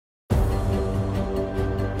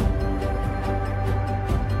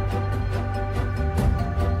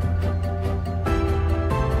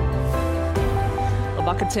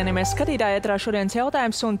Labvakar, cienījamies skatītāji, ētrā šodienas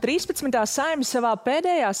jautājums, un 13. Saeima savā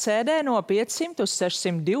pēdējā sēdē no 500 uz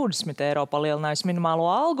 620 eiro palielinājusi minimālo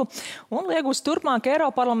algu un liek uz turpmāk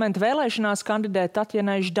Eiroparlamenta vēlēšanās kandidēt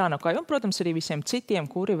Tatjanai Ždanokai un, protams, arī visiem citiem,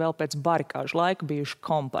 kuri vēl pēc barikāžu laika bijuši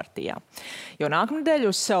kompartijā. Jo nākamnedēļ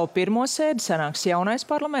uz savu pirmo sēdi sanāks jaunais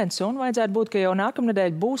parlaments un vajadzētu būt, ka jau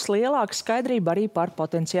nākamnedēļ būs lielāka skaidrība arī par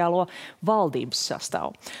potenciālo valdības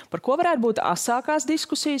sastāvu. Par ko varētu būt asākās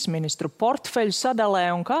diskusijas, ministru portfeļu sadalē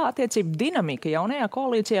un kā attiecību dinamika jaunajā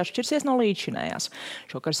koalīcijā šķirsies no līdzinējās.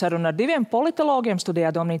 Šokar saruna ar diviem politologiem studijā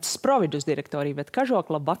Domnīcas Providus direktori Iveta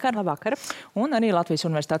Kažoka. Labvakar. Labvakar. Un arī Latvijas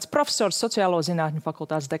Universitātes profesors, sociālo zinātņu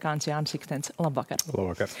fakultātes dekāns Jānis Ikstens. Labvakar.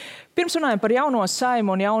 Labvakar. Pirms runājam par jauno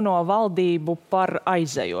Saimu un jauno valdību, par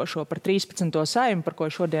aizejošo, par 13. Saimu, par ko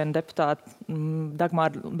šodien deputāti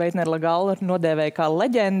Dagmāra Beitnerla-Galla nodēvēja kā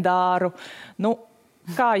leģendāru.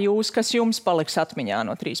 Kā kas jums paliks atmiņā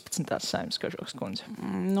no 13. Saeimas, Kažokas kundze?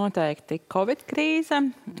 Noteikti Covid krīze,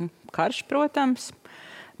 karš, protams,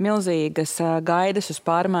 milzīgas gaidas uz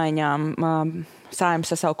pārmaiņām Saeimas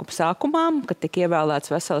sasaukuma sākumā, kad tika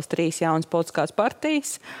ievēlēts veselas 3 jaunas politiskās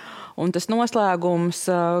partijas. Un tas noslēgums,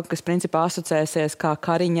 kas principā asociēsies kā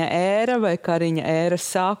Kariņa ēra vai Kariņa ēras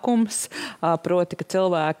sākums, proti, ka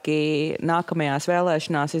cilvēki nākamajās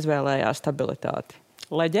vēlēšanās izvēlējās stabilitāti.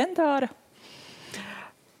 Leģendāra?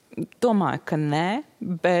 Domāju, ka nē,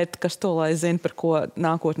 bet kas to lai zina, par ko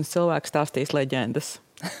nākotnes cilvēks stāstīs leģendas.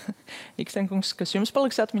 Ikstenkungs, kas jums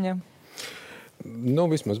paliks atmiņā?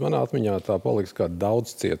 Vismaz manā atmiņā tā paliks kā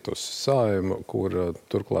daudz cietusi Saeima, kur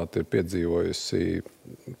turklāt ir piedzīvojusi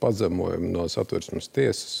pazemojumu no Satversmes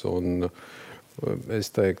tiesas. Un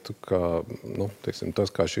es teiktu, ka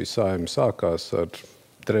tas, kā šī Saeima sākās ar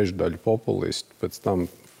trešdaļu populistu, pēc tam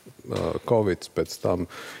Covid, pēc tam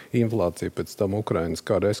inflācija, pēc tam Ukrainas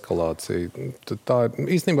kara eskalācija.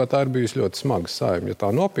 Īstenībā tā ir bijusi ļoti smaga Saeima. Ja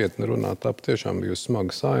tā nopietni runā, tā patiešām bijusi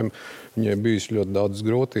smaga Saeima. Viņai bijusi ļoti daudz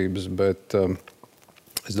grūtības, bet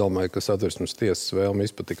es domāju, ka Satversmes tiesas vēlme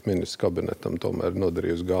izpatikt ministru kabinetam tomēr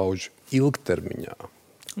nodarījusi gaužu ilgtermiņā.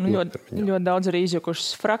 Ļoti daudz arī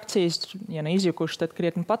izjukušas frakcijas, ja ne izjukušas, tad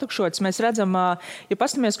krietni patukšotas. Mēs redzam, ja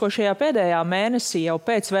pastamies, ko šajā pēdējā mēnesī jau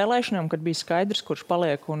pēc vēlēšanām, kad bija skaidrs, kurš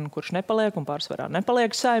paliek un kurš nepaliek un pārsvarā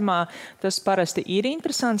nepaliek Saeimā, tas parasti ir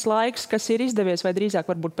interesants laiks, kas ir izdevies vai drīzāk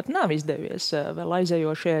varbūt pat nav izdevies vēl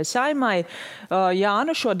aizejošajai Saeimai.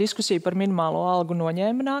 Jāna šo diskusiju par minimālo algu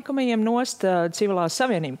noņēma nākamajiem nost. Civilā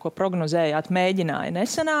savienība, ko prognozējāt, mēģināja,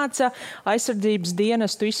 nesanāca. Aizsardzības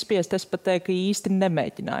dienestu izspiest, es pat teiktu, ka īsti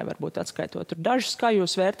nemēģināja. Varbūt atskaitot tur dažus, kā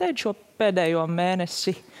jūs vērtējat šo pēdējo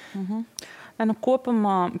mēnesi?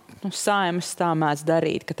 Kopumā Saeimas tā mēdz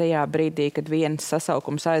darīt, ka tajā brīdī, kad viens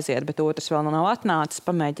sasaukums aiziet, bet otrs vēl nav atnācis,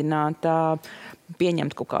 pamēģināt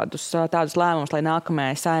pieņemt kaut kādus tādus lēmumus, lai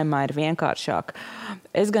nākamajai Saeimai ir vienkāršāk.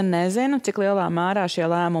 Es gan nezinu, cik lielā mērā šie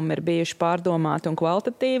lēmumi ir bijuši pārdomāti un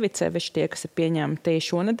kvalitatīvi, sevišķi tie, kas ir pieņemti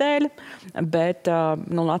šonedēļ, bet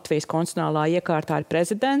Latvijas konstitucionālā iekārtā ir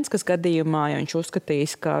prezidents, kas gadījumā, ja viņš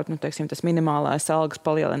uzskatīs, ka tas minimālais algas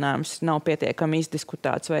palielinājums nav pietiekami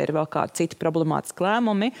izdiskutēts vai ir vēl kādi citi problemātiski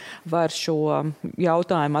lēmumi, var šo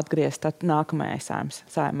jautājumu atgriezt nākamajai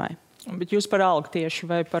Saeimai. Bet jūs par algu tieši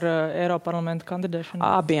vai par Eiroparlamenta kandidēšanu?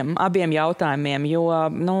 Abiem jautājumiem, jo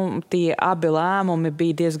tie abi lēmumi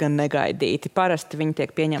bija diezgan negaidīti. Parasti viņi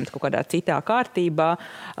tiek pieņemti kaut kādā citā kārtībā.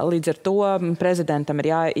 Līdz ar to prezidentam ir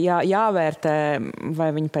jāvērtē, vai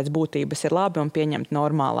viņi pēc būtības ir labi un pieņemt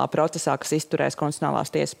normālā procesā, kas izturēs konstitucionālās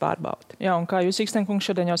tiesas pārbaudi. Jā, un kā jūs, Ikstenkungs,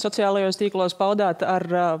 šodien jau sociālajos tīklos paudāt ar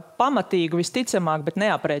pamatīgu, visticamāk, bet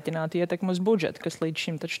neaprēķinātu ietekmi uz budžetu, kas līdz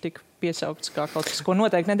šim taču tika piesaukts kā kaut kas, ko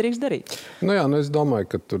noteikti nedrīkst darīt. Es domāju,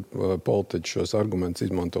 ka tur politiķi šos argumentus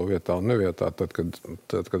izmanto vietā un nevietā. Tad,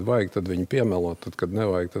 kad vajag, tad viņi piemelo, tad, kad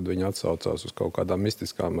nevajag, tad viņi atsaucās uz kaut kādām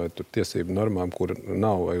mistiskām vai tiesību normām, kur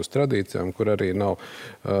nav, vai uz tradīcijām, kur arī nav.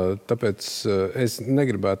 Tāpēc es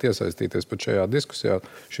negribētu iesaistīties pat šajā diskusijā.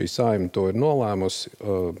 Šī Saeima to ir nolēmusi,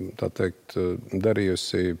 tā teikt,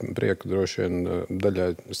 darījusi prieku droši vien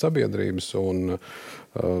daļai sabiedrības un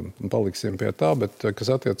paliksim pie tā, bet kas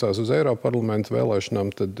attiecās uz Eiroparlamenta vēlēšanām,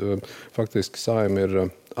 tad faktiski Saeima ir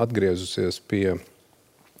atgriezusies pie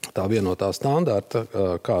tā vienotā standarta,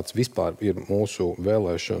 kāds vispār ir mūsu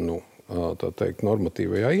vēlēšanu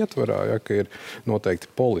normatīvajā ietvarā, ka ir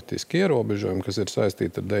noteikti politiski ierobežojumi, kas ir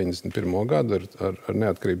saistīti ar 91. gadu, ar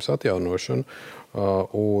neatkarības atjaunošanu.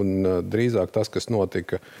 Un drīzāk tas, kas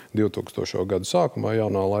notika 2000. gadu sākumā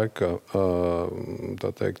jaunā laika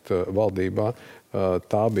valdībā,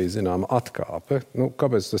 tā bija zināma atkāpe.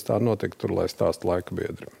 Kāpēc tas tā notika, tur lai stāsta laika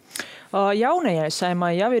biedri? Jaunajai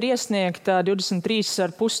Saeimai jau ir iesniegta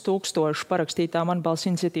 23,5 tūkstošu parakstītā atbalsta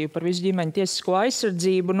iniciatīva par visu ģimeņu tiesisko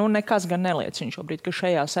aizsardzību. Nekas gan neliecina šobrīd, ka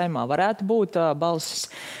šajā Saeimā varētu būt balsis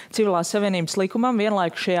civilās savienības likumam.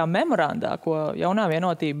 Vienlaikus šajā memorandā, ko Jaunā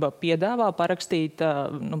vienotība piedāvā parakstīt,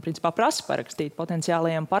 principā prasa parakstīt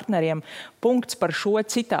potenciālajiem partneriem, punkts par šo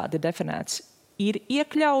citādi definēts. Ir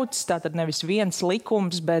iekļauts, tātad nevis viens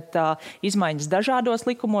likums, bet izmaiņas dažādos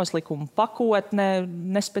likumos, likuma pakotne,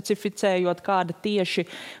 nespecificējot, kāda tieši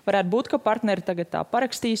varētu būt, ka partneri tagad tā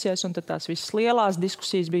parakstīsies, un tad tās visas lielās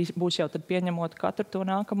diskusijas būs jau tad pieņemot katru to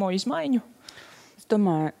nākamo izmaiņu? Es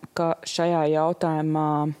domāju, ka šajā jautājumā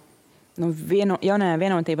Jaunajā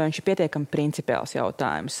vienotībai viņš ir pietiekami principiāls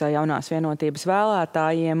jautājums Jaunās vienotības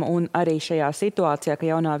vēlētājiem, un arī šajā situācijā, ka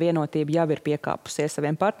Jaunā vienotība jau ir piekāpusies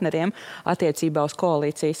saviem partneriem attiecībā uz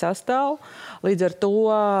koalīcijas sastāvu. Līdz ar to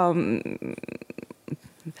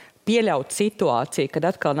pieļaut situāciju, kad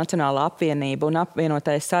atkal Nacionālā apvienība un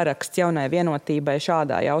apvienotais saraksts Jaunai vienotībai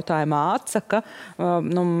šādā jautājumā atsaka,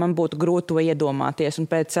 man būtu grūti to iedomāties. Un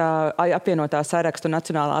pēc apvienotā saraksta un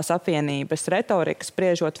Nacionālās apvienības retorikas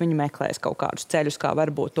spriežot, viņi meklēs kaut kādus ceļus, kā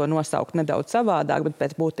varbūt to nosaukt nedaudz savādāk, bet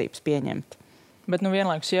pēc būtības pieņemt. Bet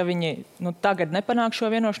vienlaikus, ja viņi tagad nepanāk šo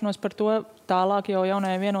vienošanos par to, tālāk jau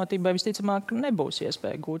Jaunajai vienotībai visticamāk nebūs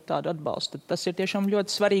iespēja gūt tādu atbalstu. Tas ir tiešām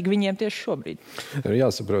ļoti svarīgi viņiem tieši šobrīd.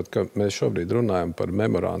 Jāsaprot, ka mēs šobrīd runājam par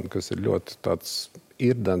memorandu, kas ir ļoti tāds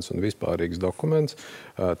irdens un vispārīgs dokuments.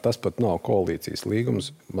 Tas pat nav koalīcijas līgums.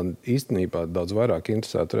 Man īstenībā daudz vairāk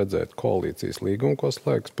interesētu redzēt koalīcijas līgumu, ko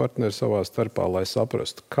slēgs partneri savā starpā, lai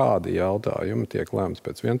saprastu, kādi jautājumi tiek lēmts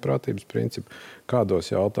pēc vienprātības principa, kādos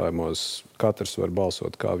jautājumos katrs var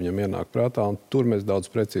balsot, kā viņam ienāk prātā, un tur mēs daudz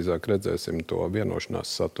precīzāk redzēsim to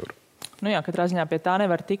vienošanās saturu. Katrā ziņā pie tā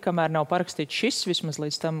nevar tikt, kamēr nav parakstīts šis, vismaz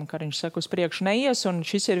līdz tam, ka viņš saka uz priekšu neies, un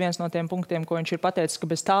šis ir viens no tiem punktiem, ko viņš ir pateicis, ka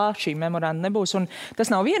bez tā šī memoranda nebūs, un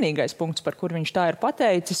tas nav vienīgais punkts, par kur viņš tā ir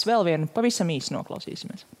pateicis. Vēl vienu pavisam īsi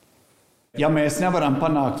noklausīsimies. Ja mēs nevaram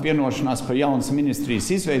panākt vienošanās par jaunas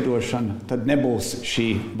ministrijas izveidošanu, tad nebūs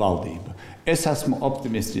šī valdība. Es esmu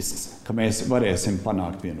optimistisks, ka mēs varēsim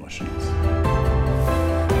panākt vienošanos.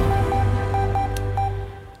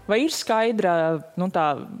 Vai ir skaidra tā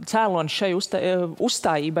cēlonis šai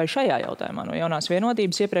uzstājībai šajā jautājumā no Jaunās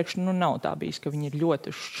vienotības? Iepriekš nav tā bijis, ka viņi ir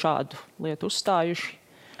ļoti šādu lietu uzstājuši.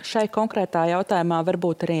 Šai konkrētā jautājumā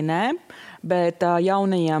varbūt arī nē, bet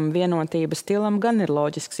jaunajam vienotības stilam gan ir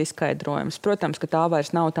loģisks izskaidrojums. Protams, ka tā vairs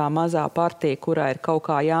nav tā mazā partija, kurā ir kaut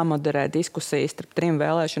kā jāmoderē diskusijas starp 3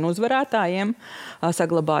 vēlēšanu uzvarētājiem,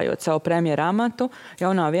 saglabājot savu premjera amatu.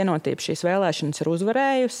 Jaunā vienotība šīs vēlēšanas ir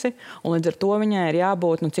uzvarējusi, un līdz ar to viņai ir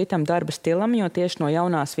jābūt citam darba stilam, jo tieši no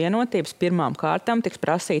Jaunās vienotības pirmām kārtām tiks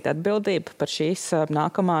prasīta atbildība par šīs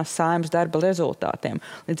nākamās Saeimas darba rezultātiem.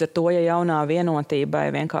 Līdz ar to, ja Jaunā vienotībai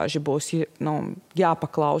vienkārši būs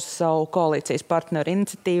jāpaklausa savu koalīcijas partneru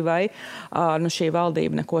iniciatīvai, šī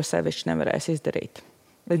valdība neko sevišķi nevarēs izdarīt.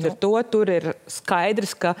 Līdz ar to tur ir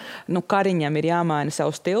skaidrs, ka Kariņam ir jāmaina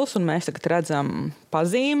savs stils, un mēs tagad redzam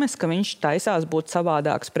pazīmes, ka viņš taisās būt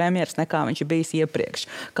savādāks premjers, nekā viņš ir bijis iepriekš.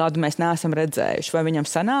 Kādu mēs neesam redzējuši. Vai viņam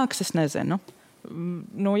sanāks, es nezinu.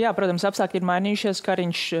 Protams, apstākļi ir mainījušies,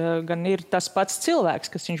 Kariņš gan ir tas pats cilvēks,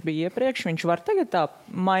 kas viņš bija iepriekš. Viņš var tagad tā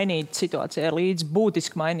mainīt situācijā līdz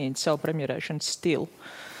būtiski mainīt savu premjerēšanas stilu.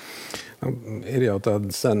 Ir jau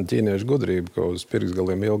tāda sena ķīniešu gudrība, ka uz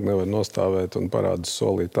pirksgaliem ilgi nevar nostāvēt un parādus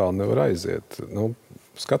solīt tālu nevar aiziet.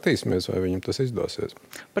 Skatīsimies, vai viņam tas izdosies.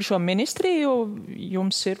 Par šo ministriju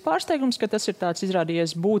jums ir pārsteigums, ka tas ir tāds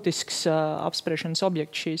izrādījies būtisks apspriešanas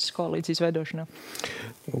objekts šīs koalīcijas veidošanā?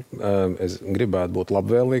 Es gribētu būt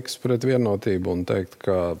labvēlīgs pret vienotību un teikt,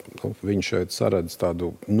 ka viņš šeit saredz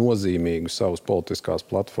tādu nozīmīgu savas politiskās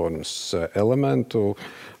platformas elementu,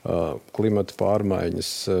 klimata pārmaiņas,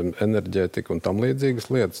 enerģētika un tam līdzīgas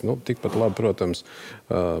lietas. Tikpat labi, protams,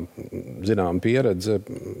 zinām pieredze,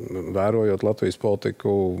 vērojot Latvijas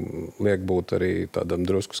politiku, liek būt arī tādam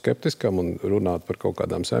drusku skeptiskam un runāt par kaut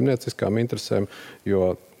kādām saimnieciskām interesēm,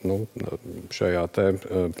 jo šajā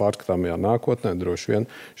pārskatāmajā nākotnē droši vien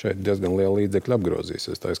šeit diezgan liela līdzekļa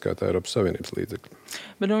apgrozīsies, tā skaitā Eiropas Savienības līdzekļi.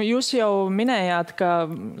 Bet jūs jau minējāt, ka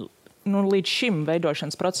līdz šim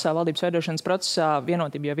valdības veidošanas procesā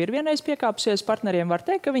vienotība jau ir vienreiz piekāpusies partneriem. Var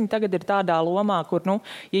teikt, ka viņi tagad ir tādā lomā, kur,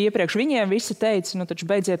 ja iepriekš viņiem visi teica, taču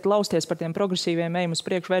beidziet lausties par tiem progresīviem, ejam uz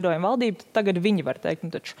priekšu, veidojam valdību, tagad viņi var teikt,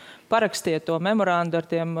 taču parakstiet to memorandu ar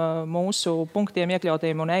tiem mūsu punktiem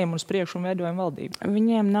iekļautiem un ejam uz priekšu un veidojam valdību.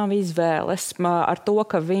 Viņiem nav izvēles ar to,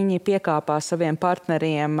 ka viņi piekāpās saviem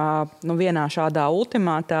partneriem vienā šādā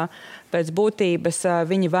ultimātā. Pēc būtības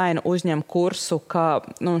viņi vai nu uzņem kursu, ka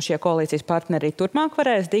šie koalīcijas partneri turpmāk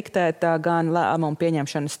varēs diktēt gan lēmumu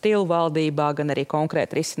pieņemšanas stilu valdībā, gan arī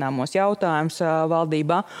konkrēti risināmos jautājumus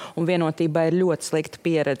valdībā. Un Vienotībai ir ļoti slikta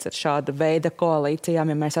pieredze ar šāda veida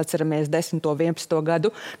koalīcijām, ja mēs atceramies 10. un 11.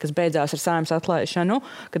 gadu, kas beidzās ar Saeimas atlaišanu,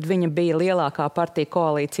 kad viņa bija lielākā partija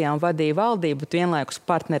koalīcijā un vadīja valdību, bet vienlaikus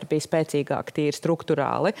partneri bija spēcīgāki tīri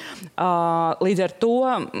struktūrāli. Līdz ar to,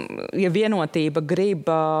 ja Vienotība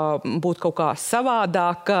grib būt kaut kā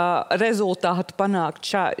savādāk rezultātu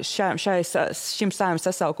panākt šim Saeimas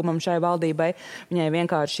sasaukumam, šai valdībai, viņai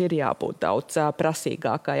vienkārši ir jābūt daudz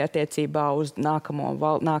prasīgākai attiecībā uz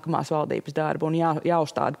nākamās valdības darbu un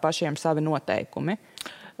jāuzstāda pašiem savi noteikumi.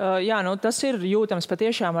 Jā, tas ir jūtams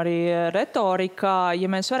patiešām arī retorikā. Ja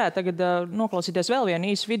mēs varētu tagad noklausīties vēl vienu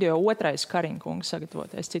īsu video, otrais Kariņkungs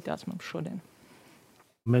sagatavotais citāts mums šodien.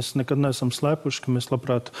 Mēs nekad neesam slēpuši, ka mēs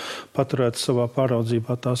labprāt paturētu savā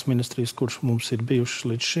pāraudzībā tās ministrijas, kuras mums ir bijušas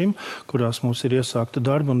līdz šim, kurās mums ir iesākta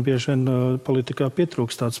darba, un bieži vien politikā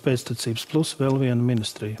pietrūkst tādas pēctecības, plus vēl viena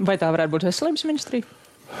ministrija. Vai tā varētu būt veselības ministrija?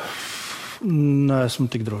 Neesmu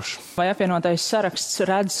tik droši. Vai apvienotais saraksts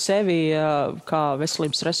redz sevi kā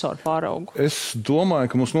veselības resortu pāraugu? Es domāju,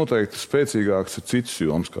 ka mums noteikti spēcīgāks ir cits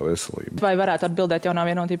joms kā veselība. Vai varētu atbildēt jaunā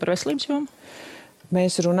Vienotība par veselības jomu?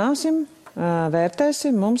 Mēs runāsim,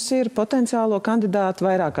 vērtēsim. Mums ir potenciālo kandidātu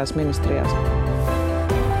vairākās ministrijās.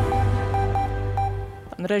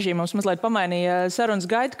 Režīm mums mazliet pamainīja sarunas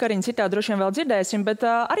gaitu, Kariņa citādi droši vien vēl dzirdēsim, bet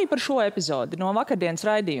arī par šo epizodi no vakardienas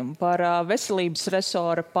raidījuma par veselības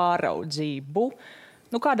resora pāraudzību.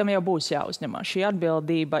 Kādam jau būs jāuzņemās šī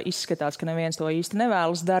atbildība, izskatās, ka neviens to īsti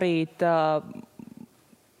nevēlas darīt.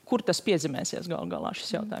 Kur tas piezemēsies gal galā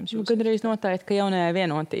šis jautājums? Gandrīz noteikti, ka jaunajai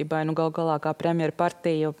Vienotībai, gal galā kā premjera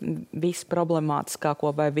partija,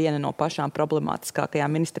 visproblemātiskāko vai viena no pašām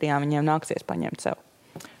problemātiskākajām ministrijām viņiem nāksies paņemt sev.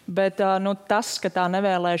 Bet tas, ka tā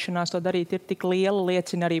nevēlēšanās to darīt ir tik liela,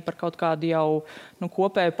 liecina arī par kaut kādu jau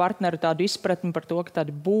kopēju partneru tādu izpratni par to, ka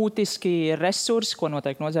tādi būtiski resursi, ko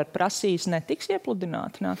noteikti nozara prasīs, netiks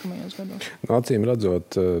iepludināti nākamajos gados. Acīm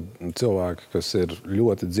redzot, cilvēki, kas ir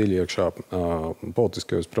ļoti dziļi iekšā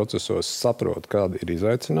politiskajos procesos, saprot, kādi ir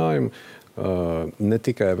izaicinājumi, ne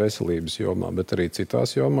tikai veselības jomā, bet arī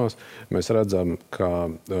citās jomās. Mēs redzam, ka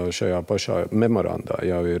šajā pašā memorandā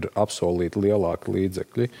jau ir apsolīti lielāki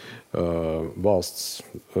līdzekļi valsts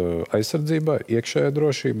aizsardzībai, iekšējai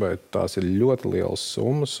drošībai. Tās ir ļoti lielas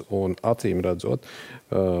summas un acīm redzot,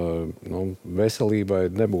 veselībai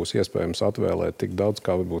nebūs iespējams atvēlēt tik daudz,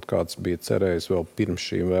 kā varbūt kāds bija cerējis vēl pirms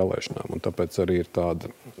šīm vēlēšanām. Un tāpēc arī ir tāda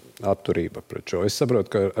atturība pret šo. Es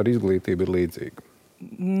saprotu, ka ar izglītību ir līdzīga.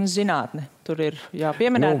 Zinātne. Tur ir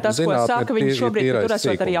jāpieminēt tas, ko saka viņi šobrīd, ka tur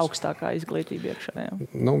esot arī augstākā izglītība iekšā.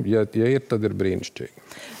 Ja ir, tad ir brīnišķīgi.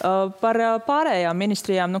 Par pārējām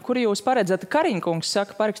ministrijām, kur jūs paredzat, Kariņkungs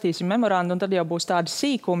saka, parakstīsim memorandu, un tad jau būs tādi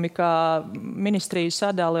sīkumi, kā ministriju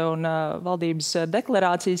sadale un valdības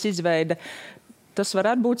deklarācijas izveide. Tas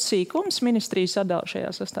varētu būt sīkums ministriju sadale šajā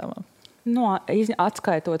sastāvā?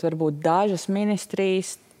 Atskaitot varbūt dažas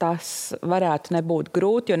ministrijas, tas varētu nebūt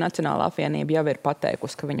grūti, jo Nacionālā apvienība jau ir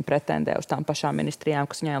pateikusi, ka viņa pretendē uz tām pašām ministrijām,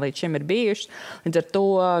 kas viņai līdz šim ir bijušas. Līdz ar to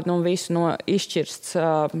visu izšķirsts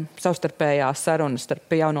savstarpējās sarunas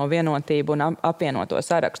starp jauno Vienotību un apvienoto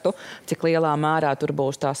sarakstu, cik lielā mērā tur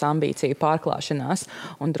būs tās ambīcija pārklāšanās.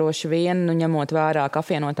 Un droši vien, ņemot vērā, ka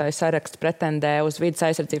apvienotais saraksts pretendē uz vides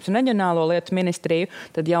aizsardzības un reģionālo lietu ministriju,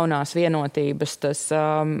 tad jaunās Vienotības tas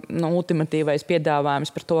ultimatīvais piedāvājums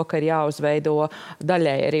par to, ka ir jāuzveido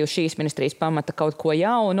daļēji arī uz šīs ministrijas pamata kaut ko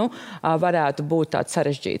jaunu, varētu būt tāds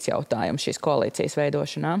sarežģīts jautājums šīs koalīcijas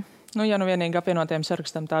veidošanā. Ja vienīgi apvienotiem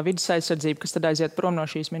sarakstam tā vides aizsardzība, kas tad aiziet prom no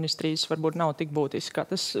šīs ministrijas, varbūt nav tik būtiski kā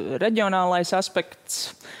tas reģionālais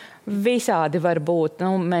aspekts. Visādi var būt.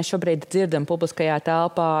 Mēs šobrīd dzirdam publiskajā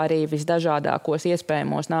telpā arī visdažādākos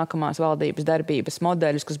iespējamos nākamās valdības darbības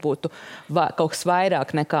modeļus, kas būtu kaut kas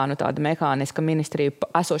vairāk nekā tāda mehāniska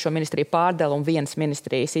esošo ministriju pārdala un vienas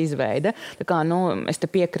ministrijas izveide. Tā kā, es te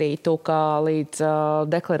piekrītu, ka līdz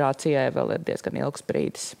deklarācijai vēl ir diezgan ilgs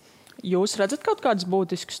brīdis. Jūs redzat kaut kādus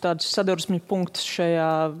būtiskus tādus sadursmju punktus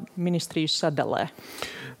šajā ministriju sadalē?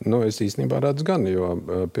 Es īstenībā redzu gan, jo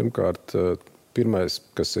pirmkārt, pirmais,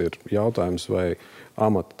 kas ir jautājums, vai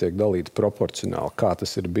amati tiek dalīti proporcionāli, kā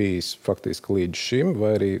tas ir bijis faktiski līdz šim,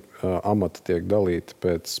 vai arī amati tiek dalīti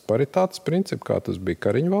pēc paritātes principa, kā tas bija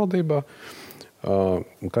Kariņa valdībā.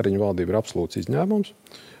 Kariņa valdība ir absolūts izņēmums.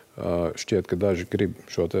 Šķiet, ka daži grib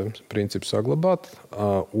šo principu saglabāt.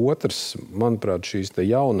 Otrs, manuprāt, šīs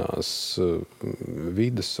jaunās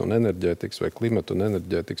vides un enerģētikas vai klimata un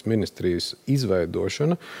enerģētikas ministrijas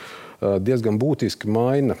izveidošana diezgan būtiski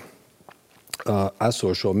maina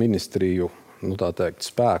esošo ministriju, tā teikt,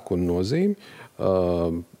 spēku un nozīmi,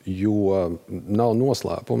 jo nav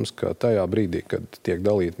noslēpums, ka tajā brīdī, kad tiek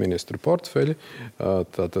dalīti ministru portfeļi,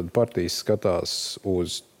 tad partijas skatās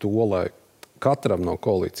uz to, lai katram no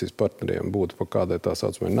koalīcijas partneriem būtu pa kādai tā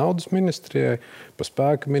saucamai naudas ministrijai, pa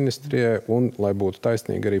spēka ministrijai un lai būtu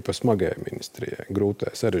taisnīgi arī pa smagajai ministrijai,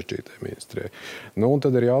 grūtai, sarežģītai ministrijai. Un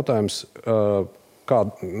tad ir jautājums,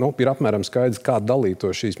 ir apmēram skaidrs, kā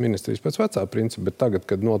dalīto šīs ministrijas pēc vecā principa, bet tagad,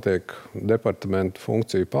 kad notiek departamentu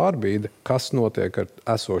funkciju pārbīde, kas notiek ar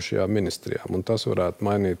esošajām ministrijām, un tas varētu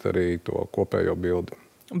mainīt arī to kopējo bildi.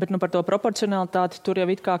 Bet par to proporcionalitāti tur jau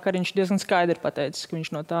it kā Kariņš diezgan skaidri pateicis, ka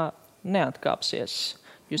viņš no tā neatkāpsies.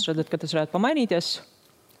 Jūs redzat, ka tas varētu pamainīties?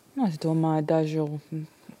 Es domāju, dažu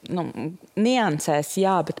niansēs,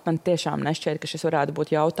 jā, bet man tiešām nešķiet, ka šis varētu būt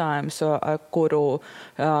jautājums, kuru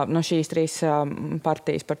šīs trīs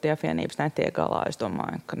partijas partiju apvienības netiek galā. Es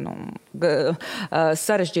domāju, ka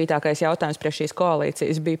sarežģītākais jautājums priekš šīs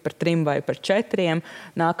koalīcijas bija par 3 vai par 4.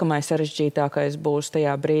 Nākamais sarežģītākais būs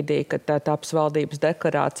tajā brīdī, kad taps valdības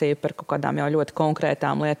deklarācija par kaut kādām jau ļoti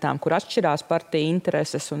konkrētām lietām, kur atšķirās partiju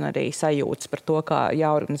intereses un arī sajūtas par to, kā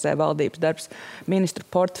jāorganizē valdības darbs, ministru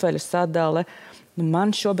portfeļu sadale.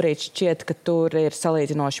 Man šobrīd šķiet, ka tur ir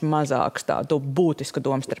salīdzinoši mazāks tādu būtisku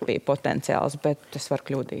domstarpību potenciāls, bet es varu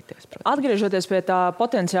kļūdīties. Protams. Atgriežoties pie tā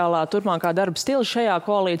potenciālā turpmākā darba stila šajā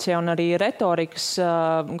koalīcijā un arī retorikas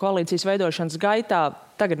koalīcijas veidošanas gaitā,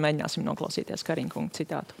 tagad mēģināsim noklausīties Kariņa kunga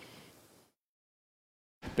citātu.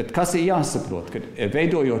 Bet kas ir jāsaprot, ka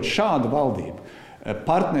veidojot šādu valdību,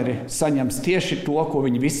 partneri saņems tieši to, ko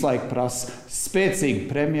viņi visu laiku prasa. Spēcīgi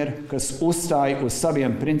premjeri, kas uzstāja uz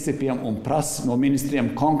saviem principiem un prasa no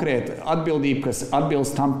ministriem konkrētu atbildību, kas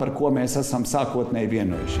atbilst tam, par ko mēs esam sākotnēji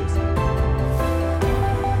vienojušies.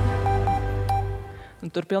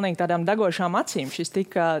 Tur pilnīgi tādām degošām acīm šis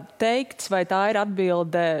tika teikts, vai tā ir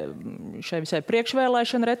atbilde šai visai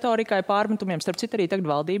priekšvēlēšana retorikai, pārmetumiem. Starp citu arī tagad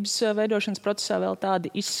valdības veidošanas procesā vēl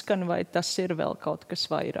tādi izskan, vai tas ir vēl kaut kas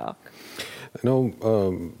vairāk?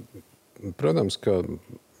 Protams, ka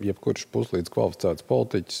jebkurš puslīdz kvalificēts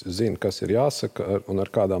politiķis zina, kas ir jāsaka un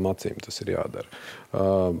ar kādām acīm tas ir jādara.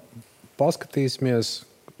 Paskatīsimies,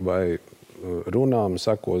 vai runām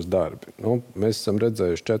sekos darbi. Mēs esam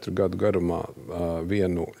redzējuši 4 gadu garumā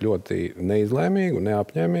vienu ļoti neizlēmīgu,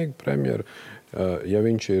 neapņēmīgu premjeru. Ja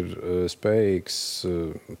viņš ir spējīgs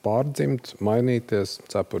pārdzimt, mainīties,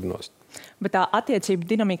 cepurnost. Bet tā attiecība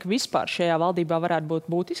dinamika vispār šajā valdībā varētu būt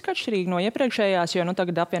būtiski atšķirīga no iepriekšējās, jo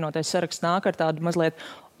tagad apvienotais saraksts nāk ar tādu mazliet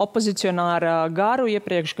opozicionāru garu.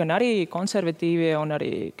 Iepriekš gan arī konservatīvie un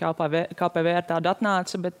arī KPV ar tādu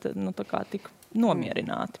atnāca, bet tā kā tik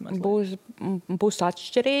nomierināti. Būs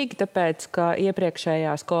atšķirīgi, tāpēc, ka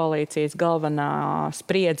iepriekšējās koalīcijas galvenā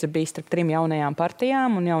spriedze bija starp 3 jaunajām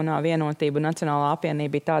partijām, un jaunā vienotība un Nacionālā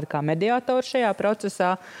apvienība bija tāda kā mediātori šajā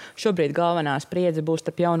procesā. Šobrīd galvenā spriedze būs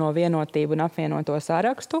starp jauno vienotību un apvienoto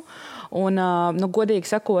sarakstu. Un, godīgi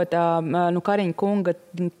sakot, Kariņa kunga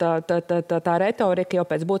tā retorika jau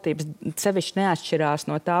pēc būtības sevišķi neatšķirās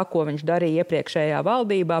no tā, ko viņš darīja iepriekšējā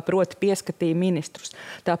valdībā, proti pieskatīja ministrus.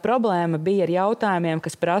 Tā problēma bija ar jautājumiem,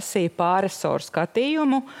 kas prasīja pārresoru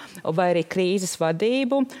skatījumu vai arī krīzes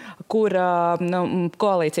vadību, kur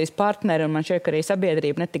koalīcijas partneri un man šķiet, ka arī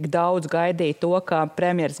sabiedrība netik daudz gaidīja to, ka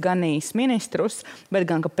premjers ganīs ministrus, bet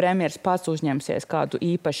gan, ka premjers pats uzņemsies kādu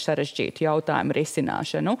īpaši sarežģītu jautājumu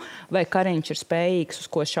risināšanu. Vai Kariņš ir spējīgs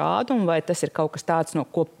uz ko šādu, un vai tas ir kaut kas tāds, no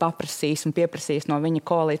ko paprasīs un pieprasīs no viņa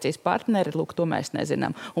koalīcijas partneri, to mēs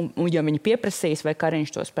nezinām. Un ja viņi pieprasīs, vai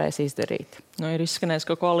Kariņš to spēs izdarīt? Ir izskanējis,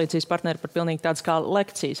 ka koalīcijas partneri par pilnīgi tādas kā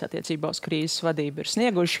lekcijas attiecībā uz krīzes vadību ir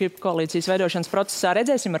snieguši koalīcijas veidošanas procesā.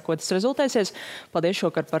 Redzēsim, ar ko tas rezultēsies. Paldies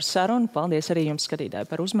šokar par sarunu. Paldies arī jums, skatītāji,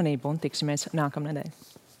 par uzmanību un tiksimies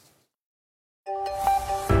nākamnedēļ.